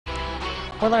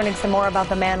We're learning some more about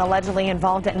the man allegedly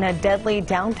involved in a deadly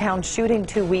downtown shooting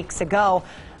 2 weeks ago.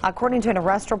 According to an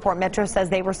arrest report, Metro says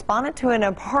they responded to an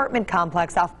apartment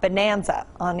complex off Bonanza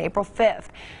on April 5th.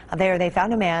 There they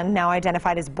found a man now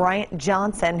identified as Bryant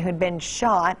Johnson who'd been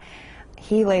shot.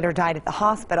 He later died at the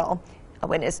hospital. A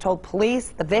witness told police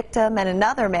the victim and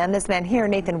another man, this man here,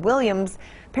 Nathan Williams,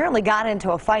 apparently got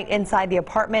into a fight inside the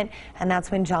apartment, and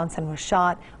that's when Johnson was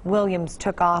shot. Williams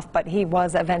took off, but he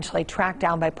was eventually tracked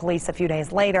down by police a few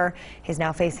days later. He's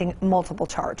now facing multiple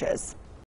charges.